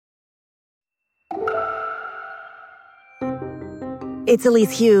It's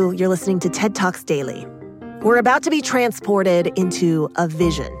Elise Hu. You're listening to TED Talks Daily. We're about to be transported into a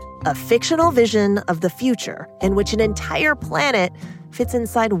vision, a fictional vision of the future in which an entire planet fits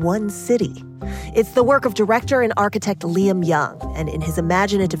inside one city. It's the work of director and architect Liam Young, and in his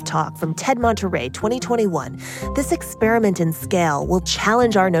imaginative talk from TED Monterey 2021, this experiment in scale will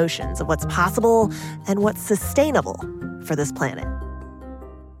challenge our notions of what's possible and what's sustainable for this planet.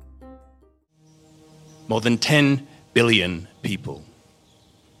 More than 10 billion people.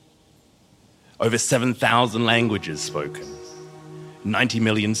 Over 7,000 languages spoken. 90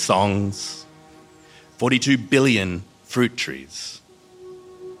 million songs. 42 billion fruit trees.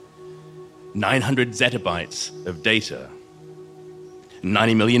 900 zettabytes of data.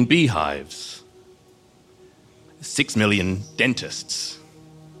 90 million beehives. 6 million dentists.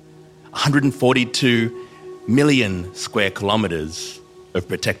 142 million square kilometers of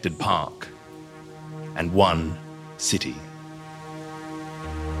protected park. And one city.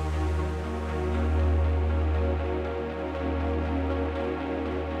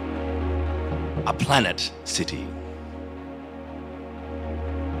 A planet city.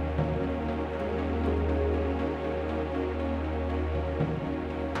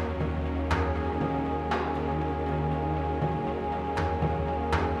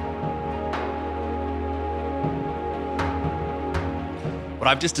 What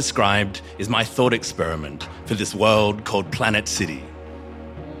I've just described is my thought experiment for this world called Planet City.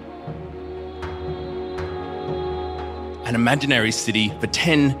 An imaginary city for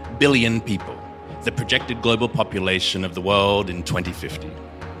 10 billion people, the projected global population of the world in 2050.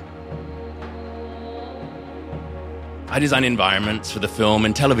 I design environments for the film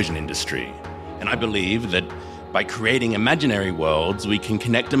and television industry, and I believe that by creating imaginary worlds, we can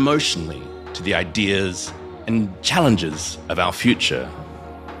connect emotionally to the ideas and challenges of our future.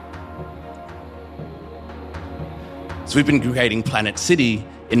 So we've been creating Planet City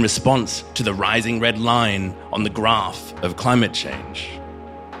in response to the rising red line on the graph of climate change.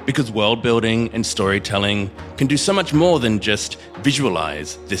 Because world building and storytelling can do so much more than just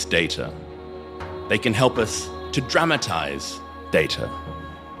visualize this data. They can help us to dramatize data.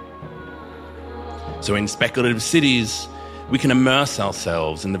 So in speculative cities, we can immerse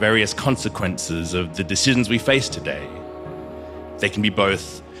ourselves in the various consequences of the decisions we face today. They can be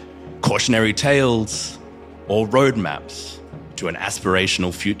both cautionary tales or roadmaps to an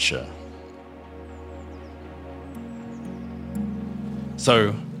aspirational future.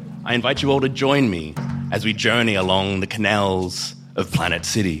 So, I invite you all to join me as we journey along the canals of Planet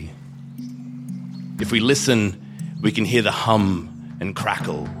City. If we listen, we can hear the hum and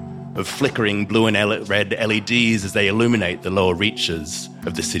crackle of flickering blue and red LEDs as they illuminate the lower reaches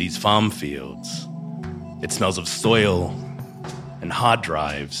of the city's farm fields. It smells of soil and hard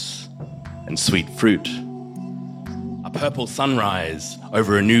drives and sweet fruit. A purple sunrise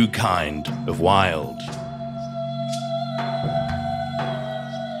over a new kind of wild.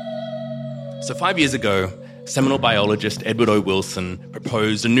 So 5 years ago, seminal biologist Edward O. Wilson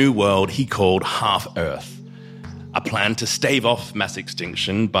proposed a new world he called Half-Earth, a plan to stave off mass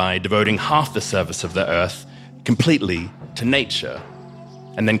extinction by devoting half the surface of the Earth completely to nature,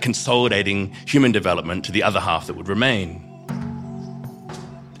 and then consolidating human development to the other half that would remain.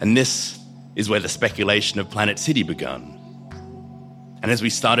 And this is where the speculation of Planet City begun. And as we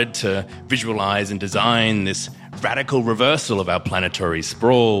started to visualize and design this radical reversal of our planetary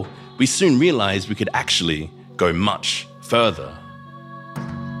sprawl, we soon realized we could actually go much further.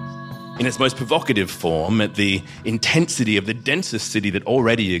 In its most provocative form, at the intensity of the densest city that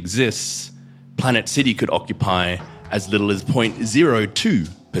already exists, Planet City could occupy as little as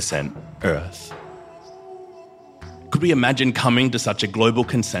 0.02% Earth. Could we imagine coming to such a global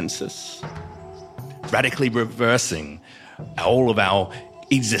consensus? Radically reversing all of our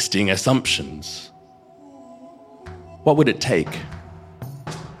existing assumptions? What would it take?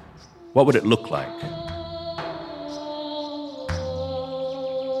 What would it look like?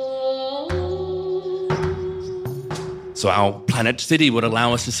 So our Planet City would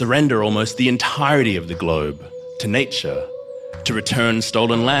allow us to surrender almost the entirety of the globe to nature, to return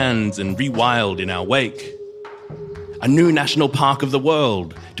stolen lands and rewild in our wake. A new national park of the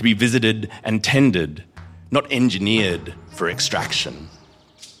world to be visited and tended, not engineered for extraction.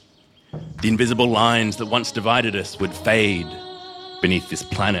 The invisible lines that once divided us would fade beneath this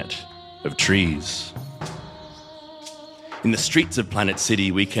planet of trees. In the streets of Planet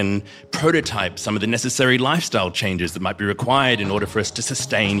City, we can prototype some of the necessary lifestyle changes that might be required in order for us to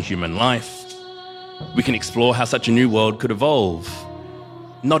sustain human life. We can explore how such a new world could evolve,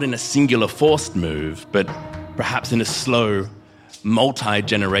 not in a singular forced move, but perhaps in a slow,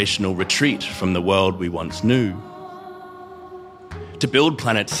 multi-generational retreat from the world we once knew. To build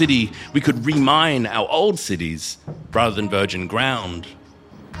Planet City, we could remine our old cities rather than virgin ground.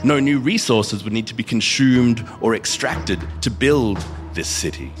 No new resources would need to be consumed or extracted to build this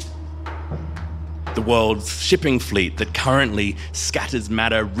city. The world's shipping fleet that currently scatters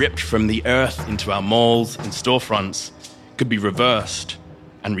matter ripped from the earth into our malls and storefronts could be reversed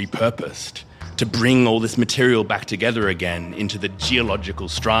and repurposed to bring all this material back together again into the geological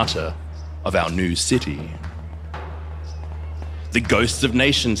strata of our new city. The ghosts of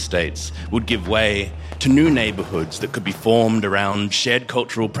nation-states would give way to new neighborhoods that could be formed around shared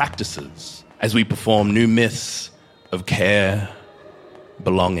cultural practices as we perform new myths of care,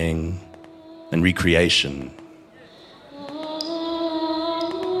 belonging, and recreation.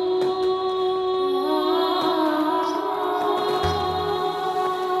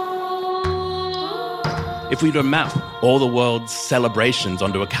 If we were to map all the world's celebrations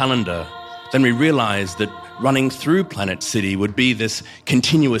onto a calendar, then we realize that running through Planet City would be this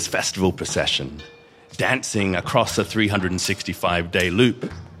continuous festival procession, dancing across a 365-day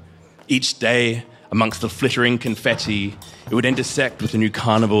loop. Each day, amongst the flittering confetti, it would intersect with a new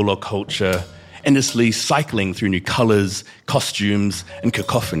carnival or culture, endlessly cycling through new colors, costumes, and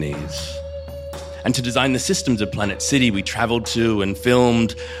cacophonies. And to design the systems of Planet City, we traveled to and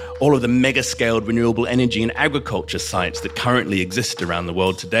filmed all of the mega-scaled renewable energy and agriculture sites that currently exist around the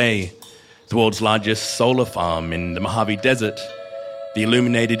world today. The world's largest solar farm in the Mojave Desert, the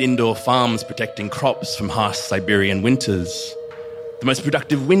illuminated indoor farms protecting crops from harsh Siberian winters, the most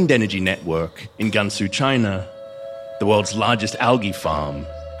productive wind energy network in Gansu, China, the world's largest algae farm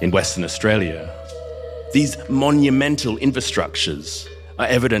in Western Australia. These monumental infrastructures are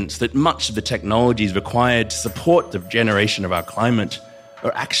evidence that much of the technologies required to support the regeneration of our climate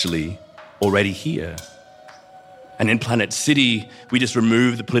are actually already here. And in Planet City, we just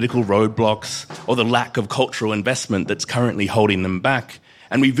remove the political roadblocks or the lack of cultural investment that's currently holding them back,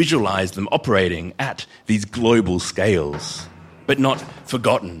 and we visualize them operating at these global scales, but not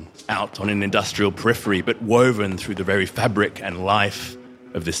forgotten out on an industrial periphery, but woven through the very fabric and life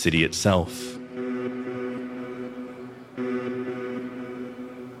of the city itself.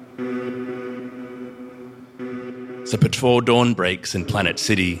 So before dawn breaks in Planet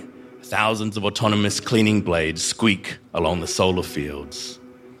City, thousands of autonomous cleaning blades squeak along the solar fields.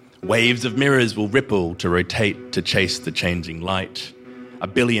 Waves of mirrors will ripple to rotate to chase the changing light. 1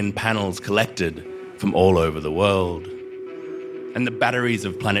 billion panels collected from all over the world. And the batteries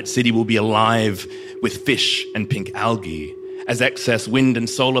of Planet City will be alive with fish and pink algae, as excess wind and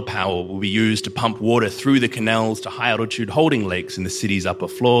solar power will be used to pump water through the canals to high-altitude holding lakes in the city's upper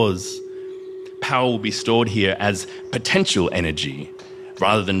floors. Power will be stored here as potential energy,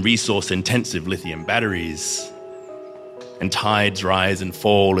 rather than resource-intensive lithium batteries. And tides rise and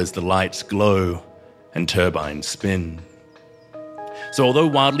fall as the lights glow and turbines spin. So although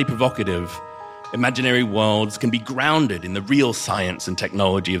wildly provocative, imaginary worlds can be grounded in the real science and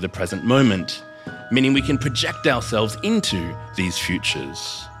technology of the present moment, meaning we can project ourselves into these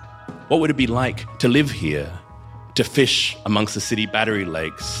futures. What would it be like to live here, to fish amongst the city battery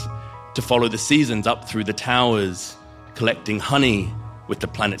lakes, to follow the seasons up through the towers, collecting honey with the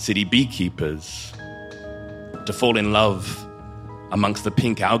Planet City beekeepers, to fall in love amongst the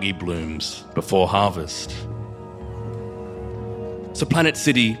pink algae blooms before harvest? So Planet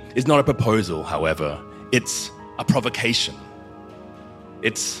City is not a proposal, however. It's a provocation.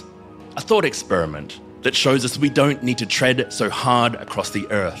 It's a thought experiment that shows us we don't need to tread so hard across the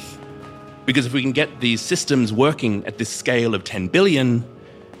earth. Because if we can get these systems working at this scale of 10 billion,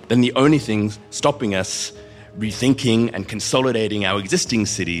 then the only thing stopping us rethinking and consolidating our existing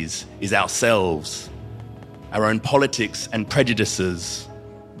cities is ourselves, our own politics and prejudices,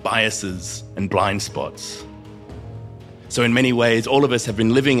 biases and blind spots. So in many ways, all of us have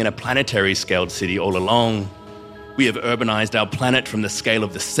been living in a planetary-scaled city all along. We have urbanized our planet from the scale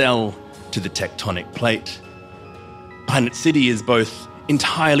of the cell to the tectonic plate. Planet City is both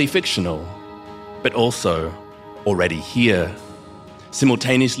entirely fictional, but also already here.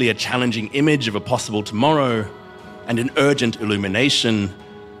 Simultaneously a challenging image of a possible tomorrow and an urgent illumination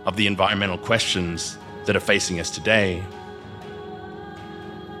of the environmental questions that are facing us today.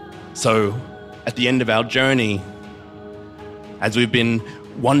 So, at the end of our journey, as we've been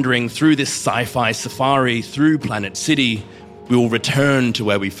wandering through this sci-fi safari through Planet City, we will return to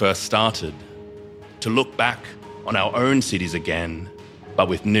where we first started, to look back on our own cities again, but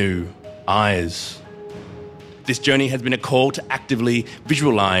with new eyes. This journey has been a call to actively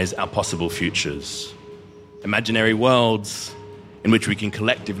visualize our possible futures, imaginary worlds in which we can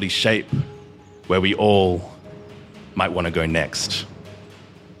collectively shape where we all might want to go next.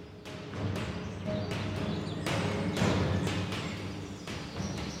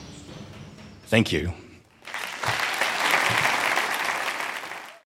 Thank you.